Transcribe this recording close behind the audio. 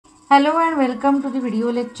Hello and welcome to the video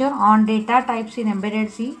lecture on data types in embedded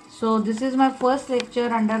C. So this is my first lecture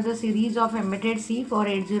under the series of embedded C for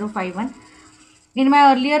 8051. In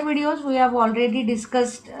my earlier videos we have already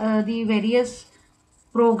discussed the various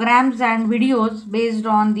programs and videos based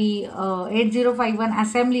on the 8051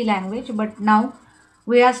 assembly language, but now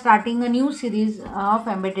we are starting a new series of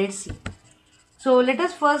embedded C. So let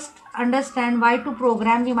us first understand why to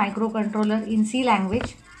program the microcontroller in C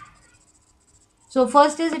language. So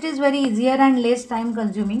first is it is very easier and less time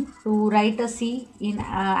consuming to write a C in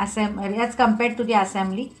assembly as compared to the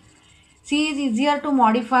assembly. C is easier to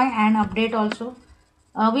modify and update also.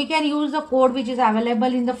 We can use the code which is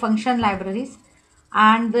available in the function libraries,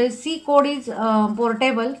 and the C code is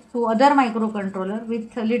portable to other microcontroller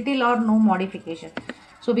with little or no modification.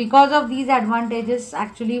 So because of these advantages,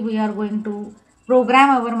 actually we are going to program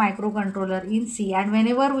our microcontroller in C, and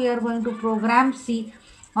whenever we are going to program C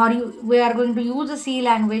we are going to use a C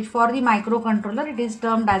language for the microcontroller, it is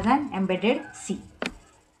termed as an embedded C.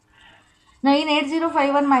 Now in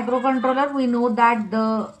 8051 microcontroller, we know that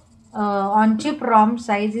the on-chip ROM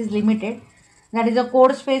size is limited. That is, the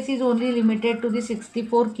code space is only limited to the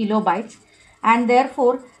 64 kilobytes, and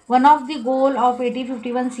therefore one of the goal of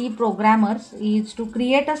 8051C programmers is to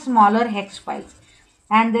create a smaller hex files,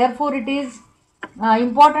 and therefore it is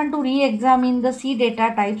important to re-examine the C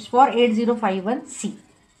data types for 8051C.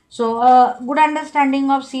 So a good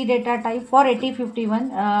understanding of C data type for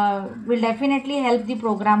 8051 will definitely help the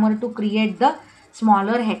programmer to create the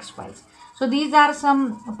smaller hex files. So these are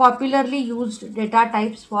some popularly used data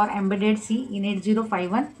types for embedded C in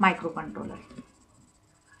 8051 microcontroller.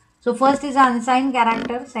 So first is unsigned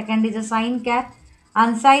character, second is a sign char,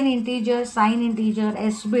 unsigned integer, sign integer,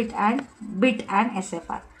 S bit and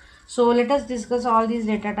SFR. So let us discuss all these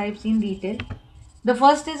data types in detail. The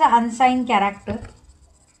first is a unsigned character.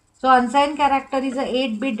 So unsigned character is a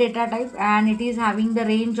 8-bit data type and it is having the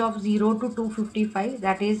range of 0 to 255,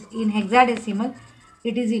 that is in hexadecimal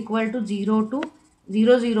it is equal to 0 to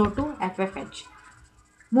 00 to FFH.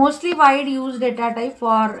 Mostly wide used data type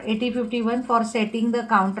for 8051 for setting the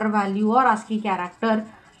counter value or ASCII character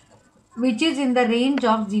which is in the range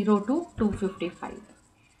of 0 to 255.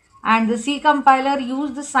 And the C compiler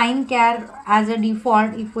use the sign char as a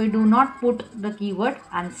default if we do not put the keyword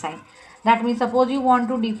unsigned. That means suppose you want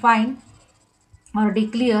to define or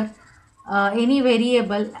declare any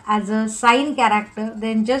variable as a sign character,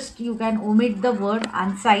 then just you can omit the word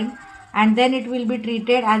unsigned and then it will be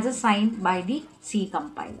treated as a sign by the C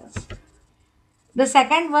compilers. The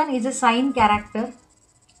second one is a sign character.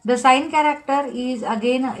 The sign character is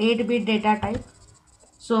again a 8-bit data type.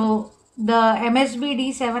 So the MSB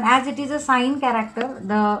D7, as it is a sign character,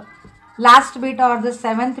 the last bit or the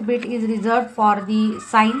 7th bit is reserved for the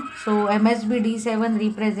sign. So MSB D7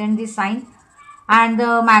 represent the sign, and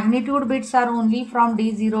the magnitude bits are only from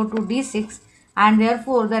D0 to D6, and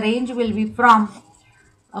therefore the range will be from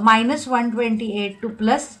minus 128 to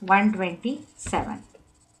plus 127.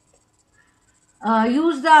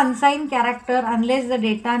 Use the unsigned character unless the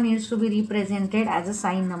data needs to be represented as a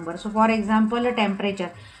signed number. So for example, a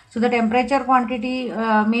temperature. So the temperature quantity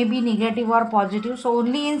may be negative or positive. So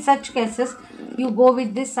only in such cases you go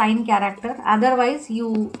with this signed character. Otherwise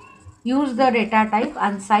you use the data type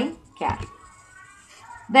unsigned char.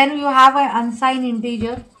 Then you have an unsigned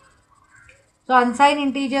integer. So unsigned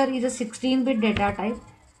integer is a 16-bit data type,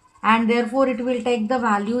 and therefore it will take the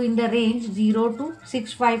value in the range 0 to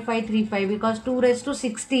 65535, because 2 raised to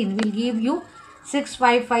 16 will give you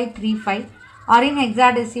 65535, or in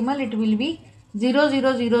hexadecimal it will be 0000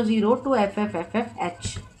 to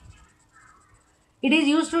FFFFH. It is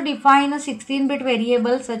used to define a 16-bit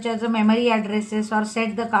variable such as a memory addresses or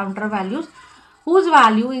set the counter values whose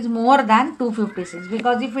value is more than 256,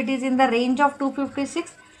 because if it is in the range of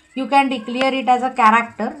 256 you can declare it as a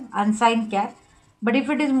character unsigned char, but if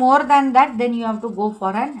it is more than that then you have to go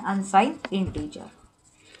for an unsigned integer.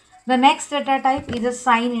 The next data type is a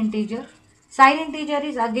sign integer. Sign integer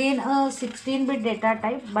is again a 16-bit data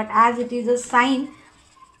type, but as it is a sign,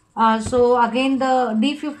 so again the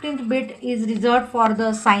D15th bit is reserved for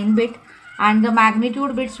the sign bit, and the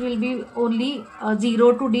magnitude bits will be only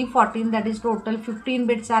 0 to D14, that is total 15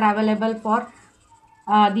 bits are available for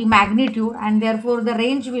the magnitude, and therefore the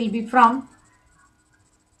range will be from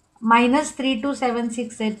minus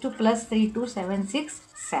 32768 to plus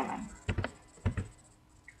 32767.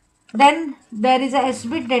 Then there is a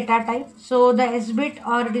S-bit data type. So the S-bit,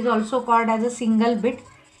 or it is also called as a single bit.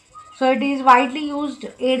 So it is widely used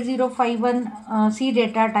 8051 C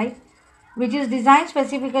data type, which is designed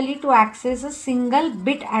specifically to access a single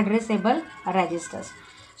bit addressable registers.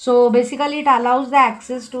 So basically it allows the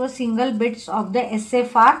access to a single bits of the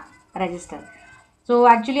SFR register. So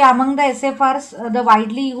actually among the SFRs, the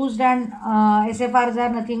widely used and SFRs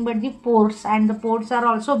are nothing but the ports, and the ports are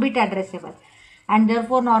also bit addressable, and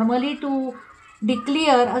therefore normally to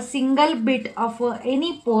declare a single bit of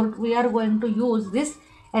any port we are going to use this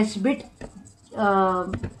S bit uh,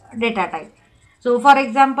 data type. So for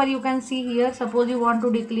example, you can see here, suppose you want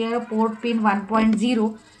to declare a port pin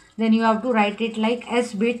 1.0, then you have to write it like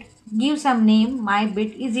S bit, give some name, my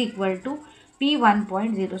bit is equal to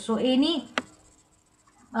P1.0. So any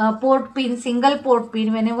port pin, single port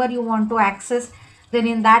pin, whenever you want to access, then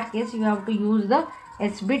in that case you have to use the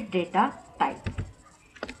S bit data type.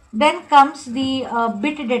 Then comes the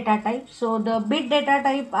bit data type. So the bit data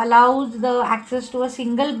type allows the access to a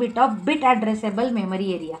single bit of bit addressable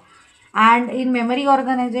memory area. And in memory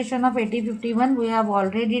organization of 8051, we have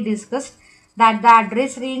already discussed that the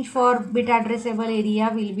address range for bit addressable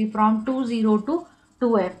area will be from 20 to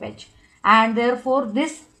 2FH. And therefore,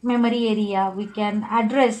 this memory area we can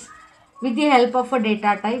address with the help of a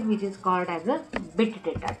data type which is called as a bit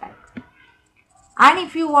data type. And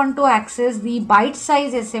if you want to access the byte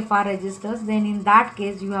size SFR registers, then in that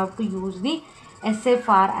case you have to use the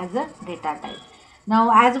SFR as a data type.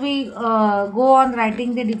 Now as we go on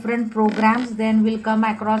writing the different programs, then we'll come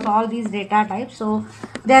across all these data types. So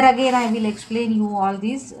there again I will explain you all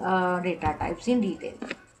these data types in detail.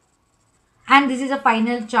 And this is a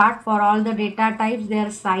final chart for all the data types,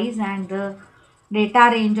 their size and the data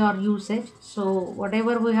range or usage. So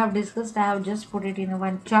whatever we have discussed, I have just put it in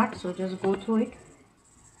one chart. So just go through it.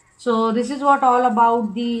 So this is what all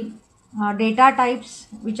about the data types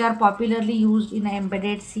which are popularly used in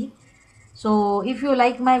embedded C. So if you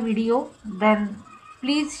like my video, then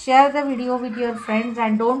please share the video with your friends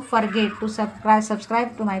and don't forget to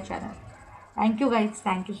subscribe to my channel. Thank you guys.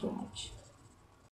 Thank you so much.